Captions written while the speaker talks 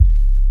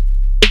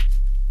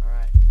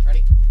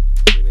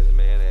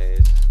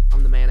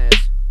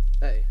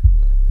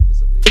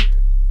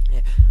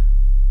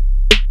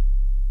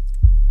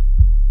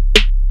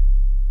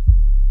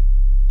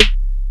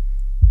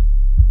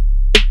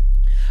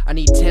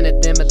10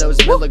 of them of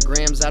those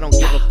milligrams. I don't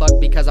give a fuck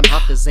because I'm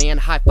off the Xan.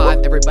 High five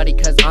everybody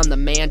cause I'm the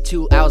man.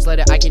 2 hours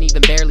later I can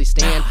even barely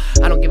stand.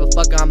 I don't give a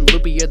fuck, I'm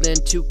loopier than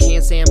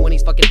Toucan Sam when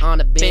he's fucking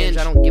on a binge.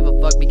 I don't give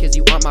a fuck because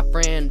you aren't my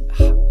friend.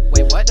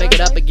 Wait, what? Pick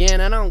it up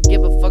again. I don't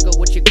give a fuck of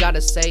what you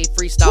gotta say.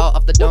 Freestyle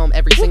off the dome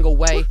every single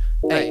way.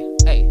 Hey,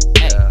 hey,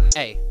 hey,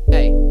 hey,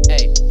 hey,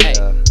 hey,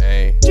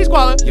 hey. She's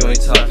Guala. You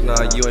ain't talking,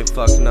 nah, you ain't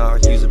fucking, nah.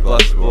 You's a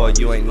buster boy,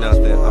 you ain't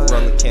nothing. I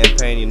run the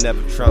campaign, you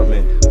never trump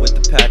me. With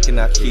the pack and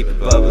I keep it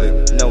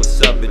bubbling. Know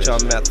what's up, bitch,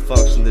 I'm at the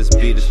function. This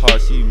beat is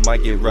hard, so you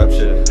might get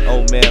ruptured.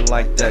 Old man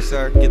like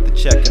Dexter, get the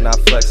check and I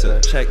flex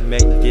her.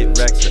 Checkmate, get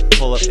Rexer.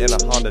 Pull up in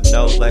a Honda,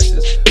 no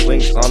Lexus.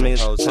 Wings on me,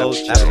 hoes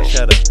after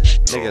cheddar.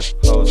 Niggas,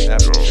 hoes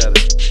after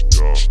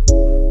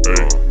cheddar.